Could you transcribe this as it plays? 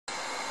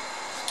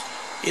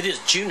It is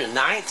June the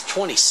 9th,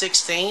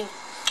 2016,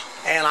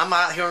 and I'm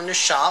out here in the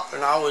shop,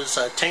 and I was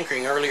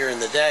tinkering earlier in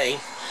the day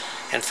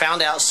and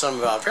found out some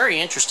very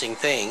interesting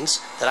things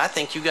that I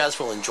think you guys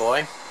will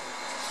enjoy.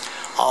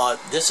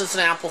 This is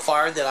an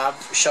amplifier that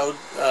I've showed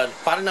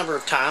quite a number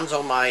of times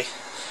on my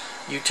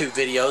YouTube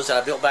videos that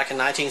I built back in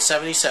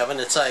 1977.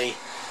 It's a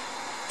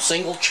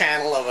single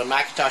channel of a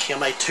Macintosh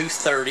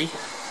MA230.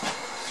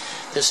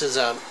 This is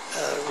a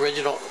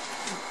original,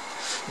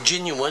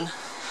 genuine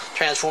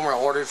transformer I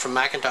ordered from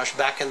Macintosh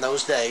back in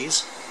those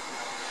days.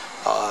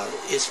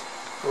 It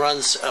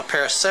runs a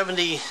pair of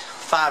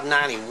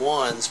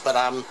 7591s, but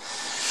I'm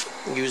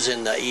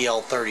using the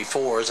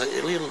EL34s.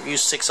 It'll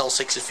use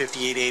 606 and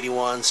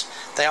 5881s.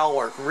 They all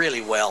work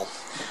really well.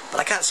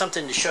 But I got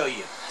something to show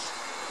you.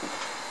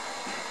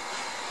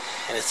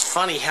 And it's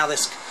funny how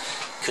this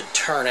could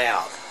turn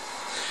out.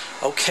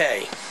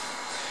 Okay,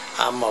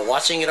 I'm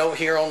watching it over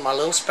here on my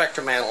little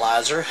spectrum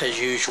analyzer as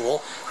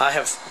usual.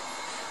 I'm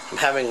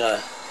having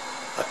a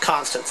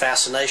constant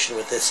fascination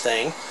with this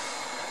thing.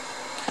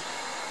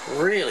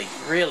 Really,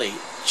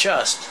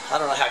 just, I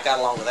don't know how I got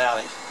along without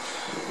it.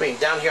 I mean,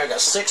 down here I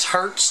got 6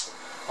 hertz.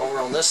 Over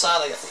on this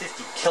side I got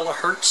 50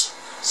 kilohertz.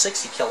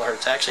 60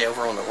 kilohertz actually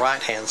over on the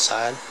right hand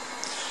side.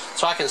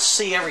 So I can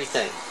see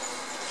everything.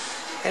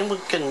 And we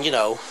can, you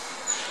know,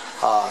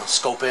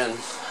 scope in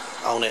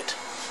on it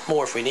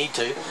more if we need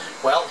to.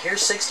 Well,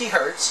 here's 60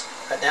 hertz.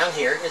 Right down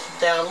here, it's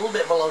down a little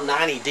bit below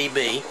 90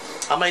 dB.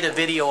 I made a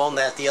video on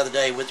that the other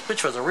day,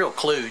 which was a real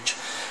kludge.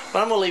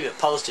 But I'm going to leave it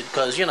posted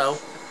because, you know,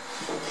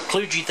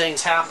 kludgy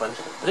things happen.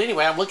 But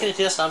anyway, I'm looking at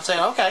this and I'm saying,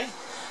 okay,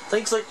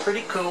 things look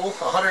pretty cool.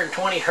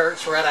 120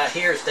 hertz right out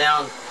here is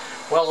down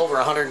well over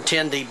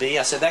 110 dB.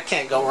 I said, that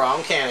can't go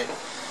wrong, can it?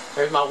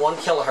 There's my 1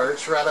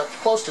 kilohertz right up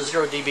close to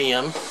 0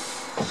 dBm.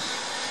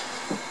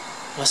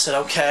 I said,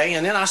 okay,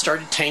 and then I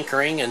started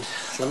tinkering, and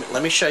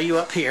let me show you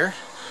up here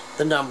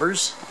the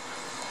numbers.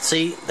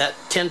 See, that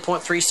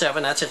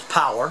 10.37, that's its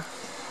power.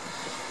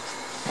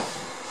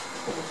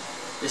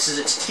 This is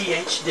its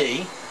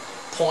THD,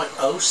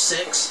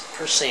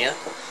 0.06%,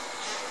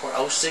 or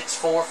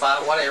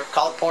 0.0645, whatever,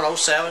 call it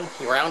 0.07.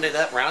 You round it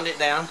up, round it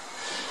down.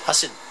 I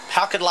said,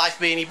 how could life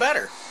be any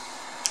better?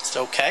 It's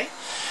okay.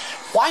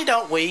 Why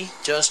don't we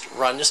just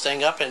run this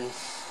thing up and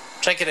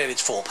take it at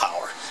its full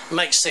power? It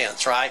makes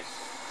sense, right?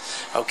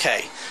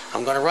 Okay,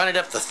 I'm going to run it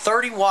up to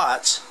 30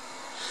 watts,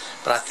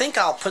 but I think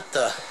I'll put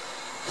the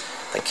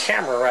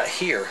camera right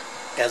here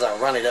as I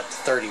run it up to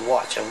 30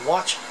 watts and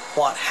watch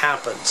what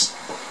happens.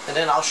 And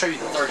then I'll show you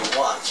the 30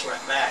 watts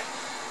right back.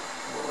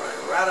 We'll run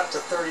it right up to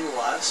 30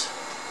 watts.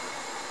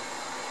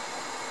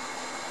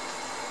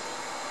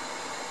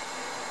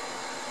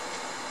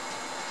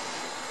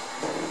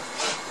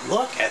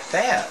 Look at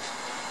that.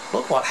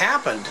 Look what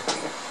happened.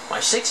 My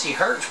 60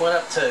 hertz went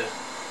up to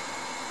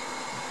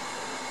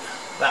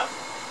about,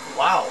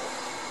 wow,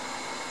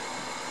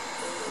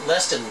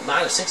 less than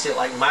minus 60,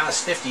 like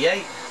minus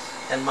 58.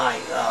 And my,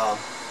 I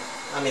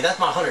mean, that's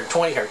my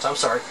 120 hertz, I'm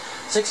sorry.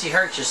 60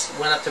 hertz just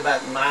went up to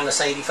about minus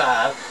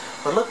 85.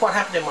 But look what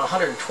happened in my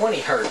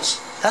 120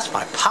 hertz. That's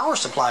my power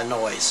supply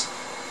noise.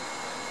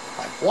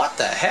 Like, what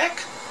the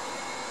heck?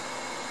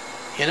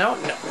 You know,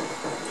 no.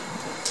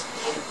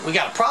 We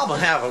got a problem,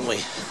 haven't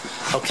we?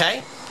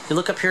 Okay, you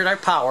look up here at our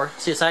power.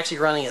 See, it's actually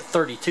running at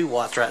 32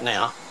 watts right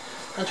now.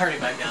 I'll turn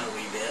it back down a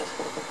wee bit.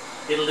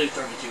 It'll do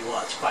 32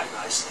 watts quite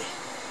nicely.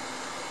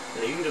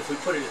 And even if we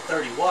put it at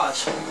 30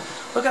 watts,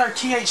 look at our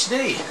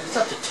THD. It's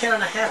up to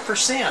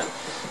 10.5%.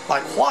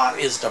 Like, what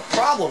is the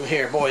problem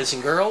here, boys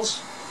and girls?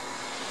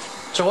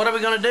 So what are we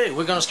going to do?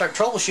 We're going to start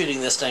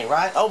troubleshooting this thing,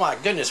 right? Oh my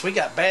goodness, we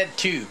got bad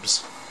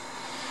tubes.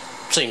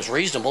 Seems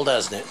reasonable,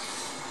 doesn't it?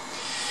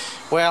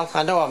 Well,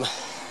 I know I'm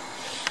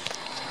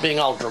being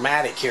all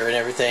dramatic here and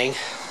everything,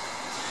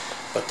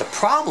 but the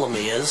problem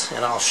is,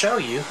 and I'll show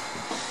you,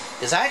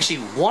 is actually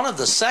one of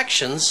the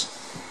sections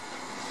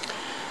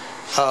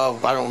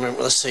of, I don't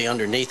remember, let's see,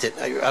 underneath it,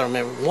 I don't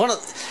remember, one of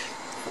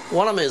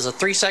them is a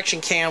 3-section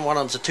cam, one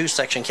of them is a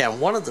 2-section cam.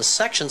 One of the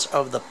sections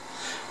of the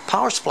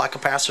power supply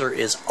capacitor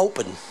is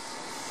open.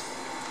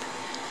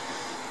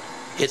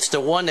 It's the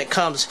one that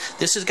comes,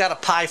 this has got a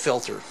pi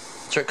filter,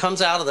 so it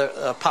comes out of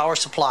the power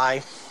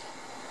supply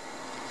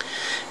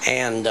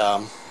and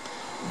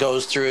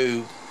goes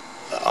through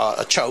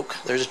a choke.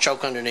 There's a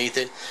choke underneath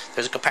it.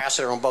 There's a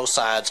capacitor on both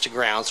sides to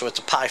ground, so it's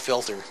a pi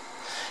filter.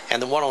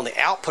 And the one on the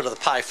output of the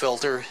pi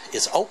filter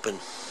is open,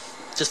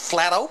 just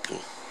flat open.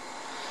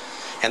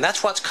 And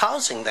that's what's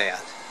causing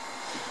that.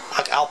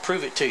 I'll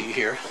prove it to you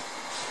here.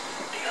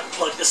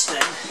 Unplug this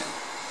thing.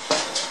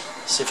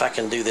 See if I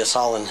can do this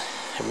all in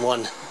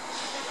one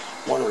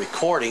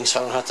recording, so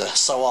I don't have to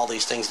sew all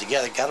these things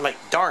together. Got to make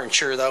darn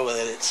sure though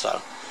that it's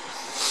the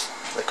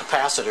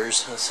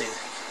capacitors. Let's see,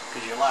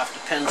 because your life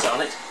depends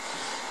on it.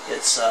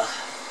 It's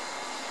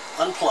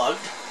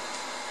unplugged.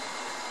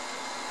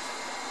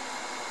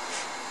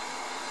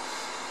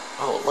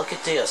 Oh, look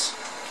at this.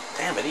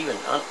 Damn, it even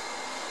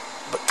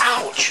but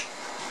ouch!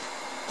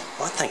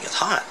 Well, that thing is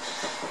hot.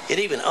 It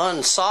even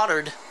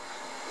unsoldered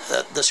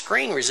the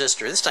screen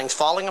resistor. This thing's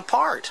falling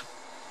apart.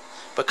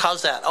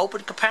 because that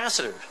open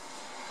capacitor.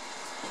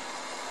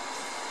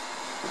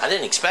 I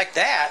didn't expect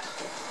that.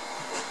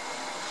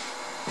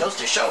 Goes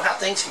to show how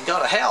things can go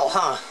to hell,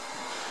 huh?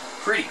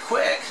 Pretty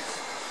quick.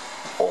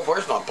 Oh,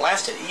 where's my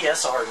blasted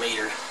Esr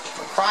meter?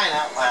 For crying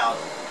out loud.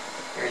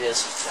 Here it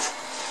is.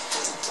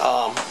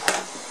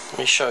 Let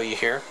me show you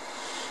here.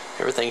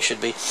 Everything should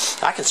be.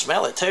 I can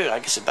smell it too. I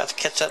guess it's about to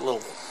catch that little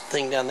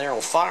thing down there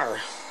on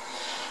fire.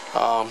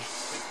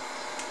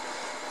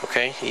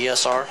 Okay,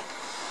 Esr.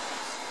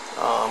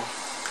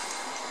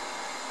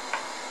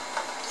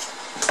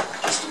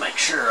 Just to make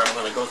sure, I'm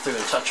going to go through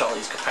and touch all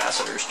these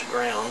capacitors to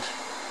ground.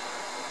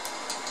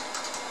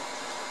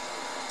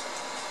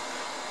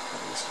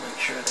 Just to make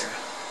sure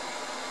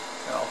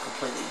they're all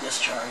completely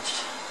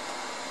discharged.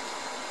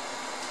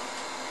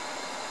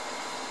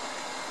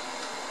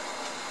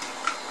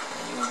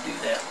 And you want to do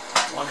that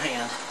one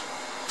hand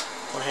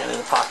in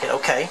the pocket.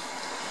 Okay,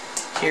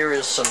 here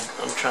is some,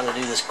 I'm trying to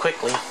do this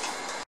quickly.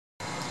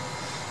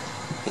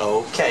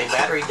 Okay,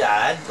 battery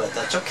died, but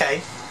that's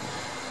okay.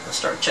 Let's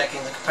start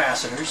checking the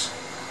capacitors.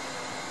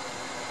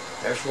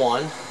 There's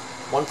 1.3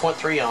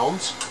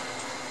 ohms,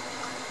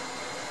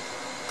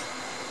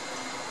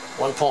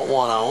 1.1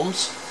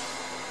 ohms,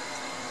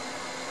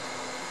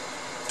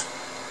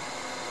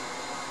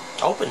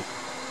 open,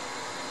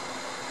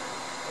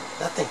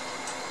 nothing.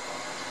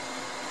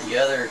 The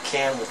other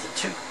can with the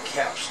 2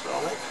 caps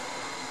on it,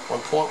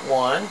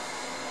 1.1,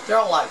 they're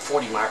all like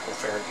 40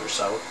 microfarads or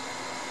so,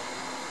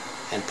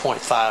 and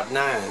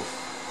 0.59.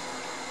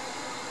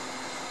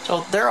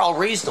 So they're all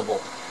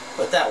reasonable,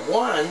 but that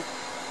one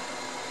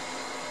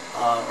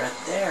right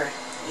there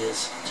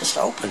is just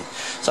open.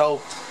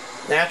 So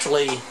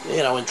naturally,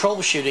 you know, in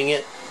troubleshooting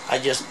it, I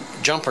just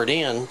jumpered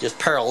in, just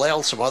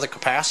paralleled some other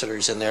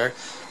capacitors in there.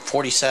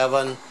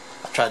 47,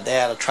 I tried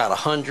that, I tried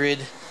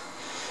 100,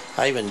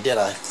 I even did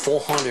a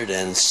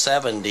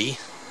 470,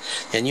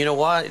 and you know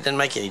what? It didn't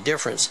make any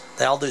difference.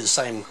 They all do the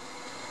same.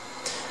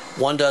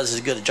 One does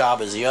as good a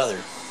job as the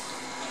other.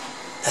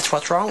 That's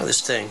what's wrong with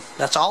this thing.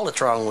 That's all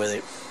that's wrong with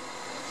it.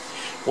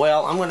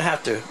 Well, I'm going to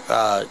have to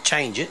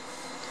change it.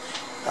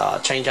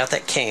 Change out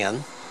that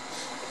can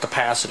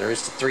capacitor.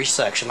 It's the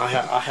 3-section. I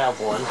have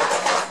one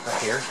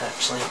right here. I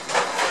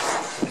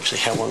actually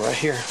have one right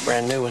here,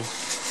 brand new one.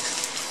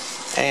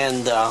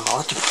 And I'll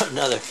have to put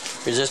another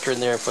resistor in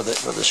there for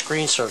the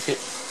screen circuit.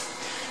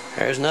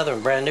 There's another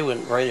one, brand new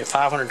one, rated at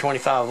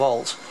 525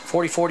 volts.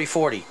 40, 40,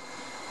 40.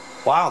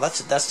 Wow,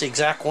 that's the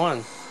exact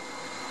one.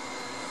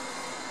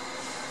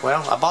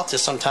 Well, I bought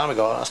this some time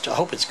ago. I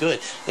hope it's good.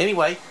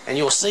 Anyway, and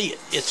you'll see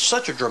it's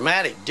such a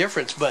dramatic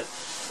difference, but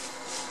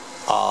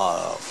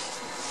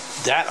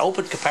that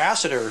open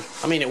capacitor,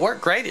 I mean, it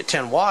worked great at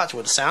 10 watts. It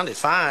would have sounded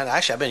fine.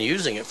 Actually, I've been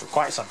using it for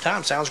quite some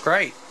time. Sounds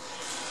great.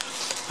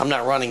 I'm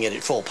not running it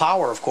at full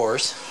power, of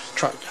course.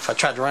 If I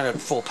tried to run it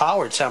at full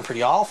power, it'd sound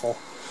pretty awful.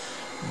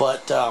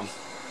 But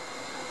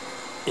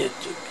it,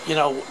 you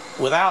know,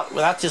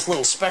 without this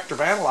little spectrum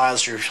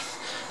analyzer,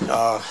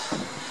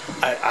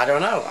 I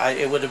don't know.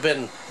 It would have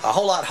been a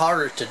whole lot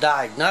harder to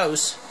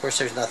diagnose. Of course,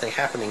 there's nothing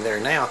happening there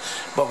now.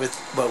 But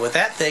with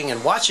that thing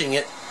and watching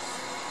it,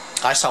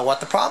 I saw what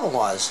the problem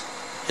was.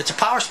 It's a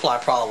power supply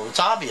problem. It's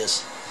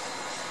obvious.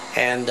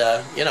 And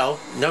you know,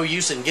 no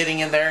use in getting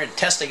in there and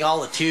testing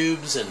all the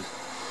tubes and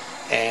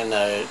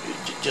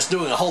just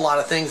doing a whole lot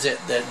of things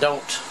that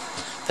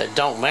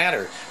don't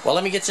matter. Well,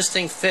 let me get this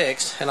thing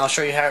fixed, and I'll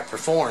show you how it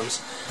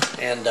performs.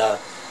 And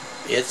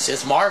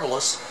it's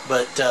marvelous.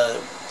 But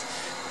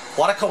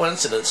what a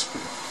coincidence.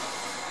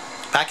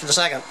 Back in a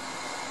second.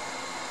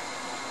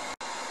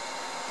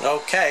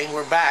 Okay,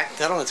 we're back.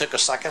 That only took a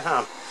second,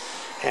 huh?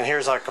 And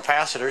here's our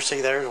capacitor.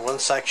 See, there's one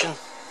section.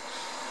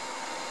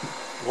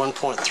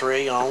 1.3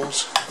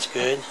 ohms. That's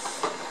good.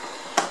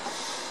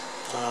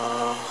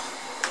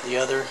 The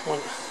other one,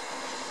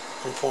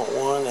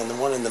 1.1, and the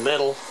one in the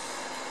middle,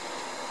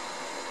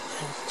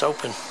 it's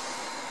open.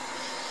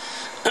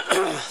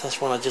 That's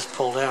one I just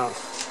pulled out.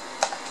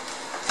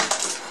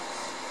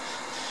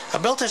 I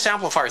built this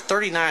amplifier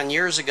 39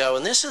 years ago,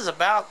 and this is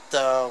about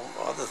the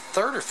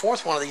 3rd or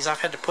 4th one of these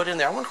I've had to put in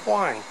there. I wonder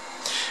why.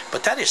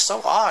 But that is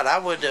so odd. I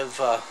would have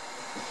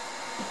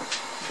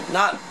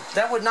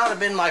that would not have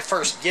been my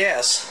first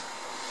guess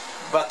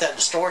about that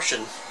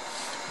distortion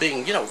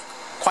being, you know,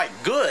 quite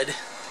good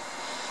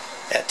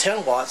at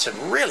 10 watts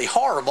and really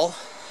horrible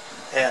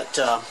at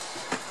up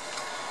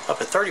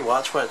at 30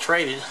 watts when it's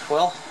rated.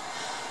 Well,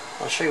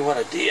 I'll show you what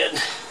I did.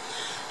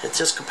 It's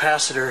this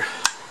capacitor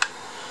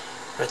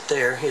right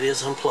there. It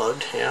is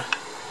unplugged, yeah.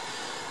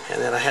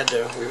 And then I had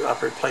to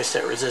replace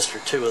that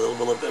resistor too with a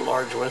little bit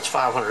larger one. It's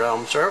 500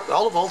 ohms. So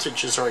all the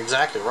voltages are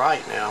exactly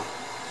right now.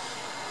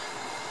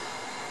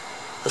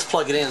 Let's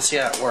plug it in and see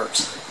how it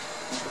works.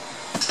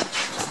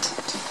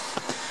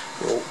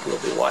 We'll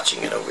be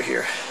watching it over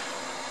here.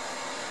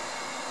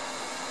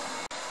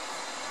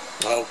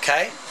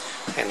 Okay,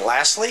 and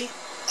lastly,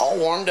 all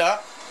warmed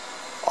up.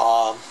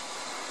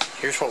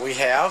 Here's what we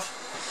have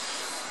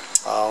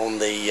on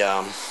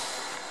the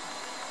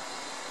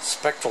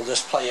spectral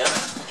display of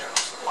it.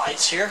 There's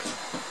lights here.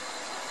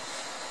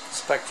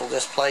 spectral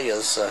display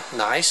is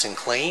nice and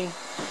clean.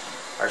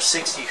 Our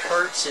 60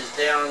 hertz is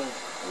down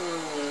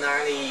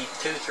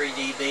 92.3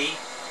 dB.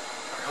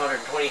 Our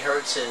 120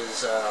 hertz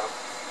is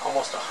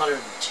almost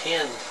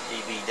 110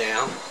 dB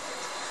down.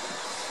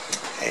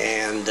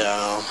 And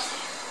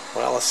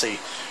well, let's see,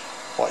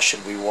 what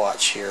should we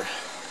watch here?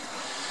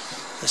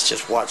 Let's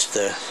just watch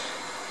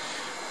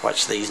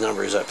these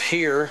numbers up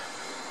here.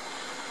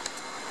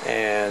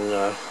 And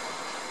the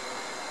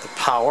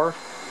power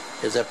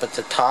is up at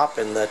the top,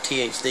 and the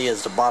THD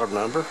is the bottom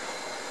number.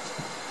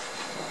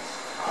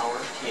 Power,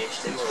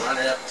 THD, we'll run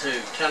it up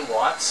to 10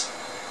 watts.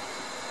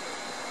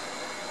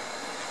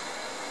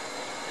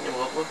 And then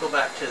we'll go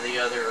back to the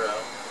other,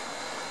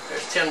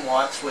 there's 10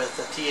 watts with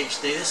the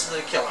THD. This is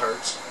a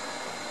kilohertz,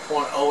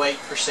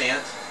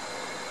 0.08%.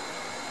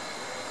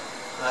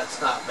 That's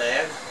not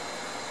bad.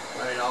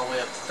 Run it all the way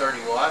up to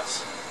 30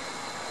 watts.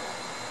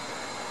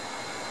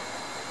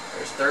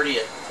 There's 30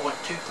 at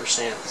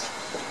 0.2%.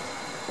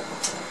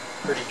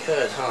 Pretty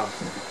good, huh?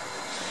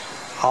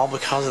 All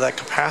because of that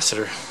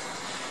capacitor.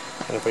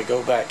 And if we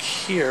go back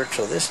here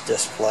to this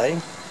display,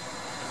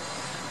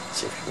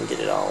 see if we can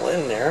get it all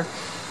in there.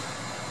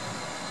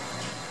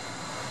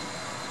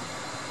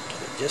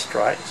 Get it just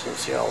right, so you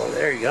see all over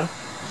there. You go.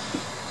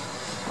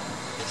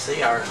 You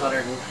see our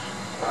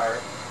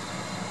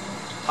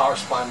power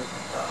supply,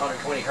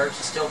 120 hertz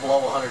is still below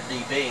 100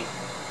 dB.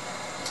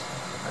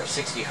 Our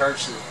 60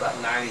 hertz is about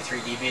 93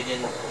 dB. It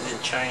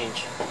didn't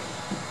change.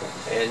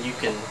 And you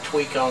can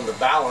tweak on the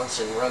balance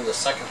and run the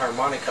second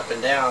harmonic up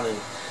and down and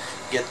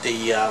get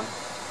the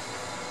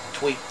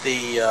tweak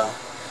the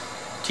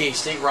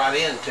THD right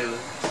into.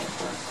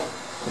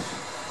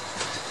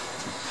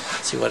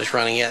 See what it's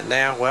running at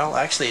now. Well,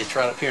 actually, it's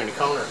right up here in the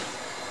corner,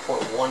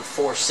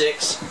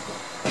 0.146.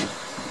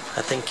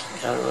 I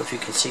don't know if you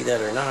can see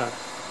that or not.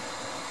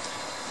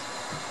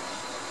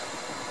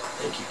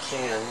 I think you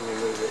can. Let me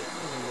move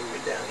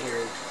it down here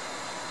in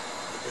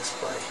the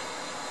display.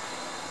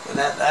 And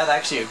that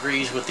actually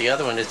agrees with the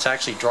other one. It's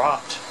actually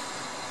dropped.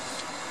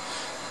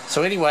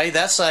 So anyway,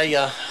 that's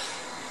the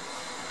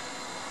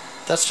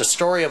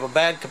story of a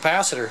bad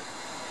capacitor,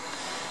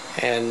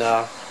 and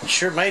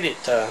sure made it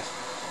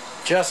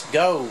just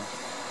go.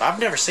 I've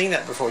never seen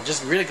that before.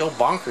 Just really go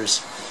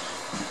bonkers.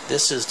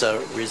 This is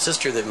the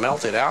resistor that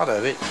melted out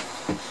of it.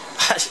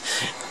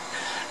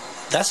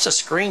 That's the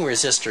screen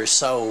resistor,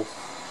 so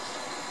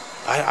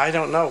I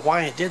don't know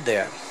why it did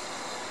that.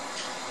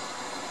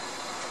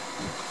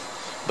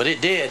 But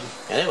it did,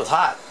 and it was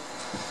hot.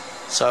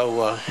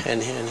 So,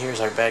 and here's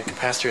our bad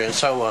capacitor. And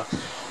so,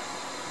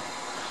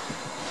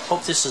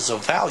 hope this is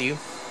of value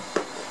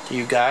to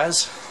you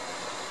guys.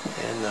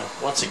 And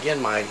once again,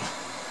 my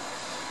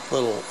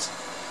little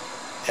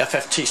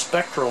FFT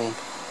spectrum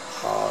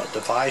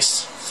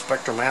device,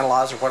 spectrum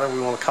analyzer, whatever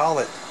we want to call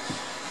it,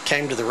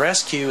 came to the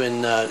rescue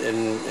and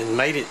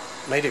made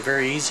it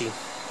very easy.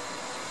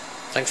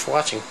 Thanks for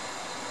watching.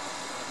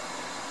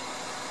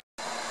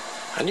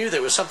 I knew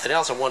there was something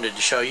else I wanted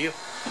to show you.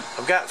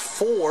 I've got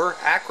 4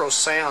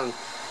 Acrosound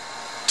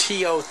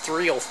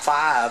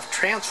TO305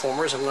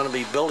 transformers. I'm going to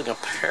be building a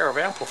pair of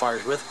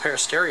amplifiers with, a pair of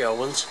stereo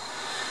ones.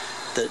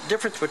 The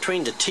difference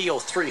between the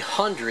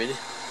TO300,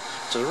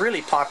 it's a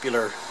really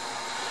popular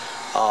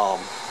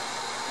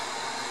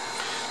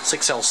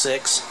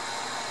 6L6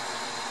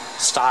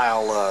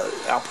 style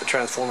output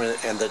transformer,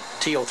 and the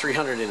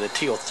TO300 and the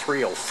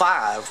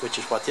TO305, which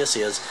is what this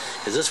is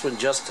this one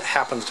just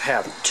happens to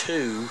have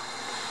 2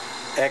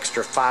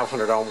 extra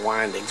 500 ohm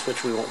windings,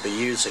 which we won't be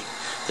using.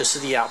 This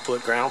is the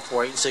output, ground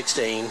 4, 8, and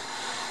 16.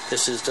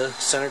 This is the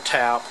center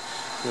tap,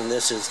 and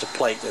this is the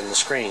plate and the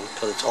screen,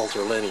 because it's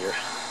ultra linear.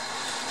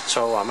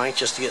 So I'm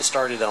anxious to get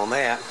started on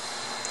that.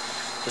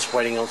 Just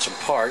waiting on some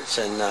parts,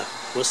 and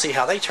we'll see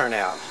how they turn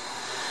out.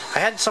 I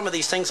had some of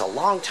these things a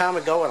long time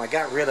ago, and I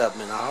got rid of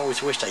them, and I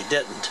always wished I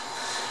didn't.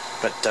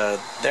 But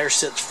there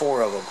sits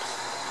 4 of them.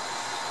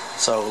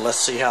 So let's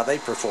see how they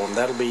perform.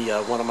 That'll be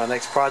one of my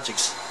next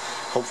projects.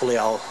 Hopefully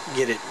I'll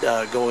get it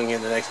going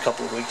in the next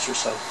couple of weeks or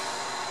so.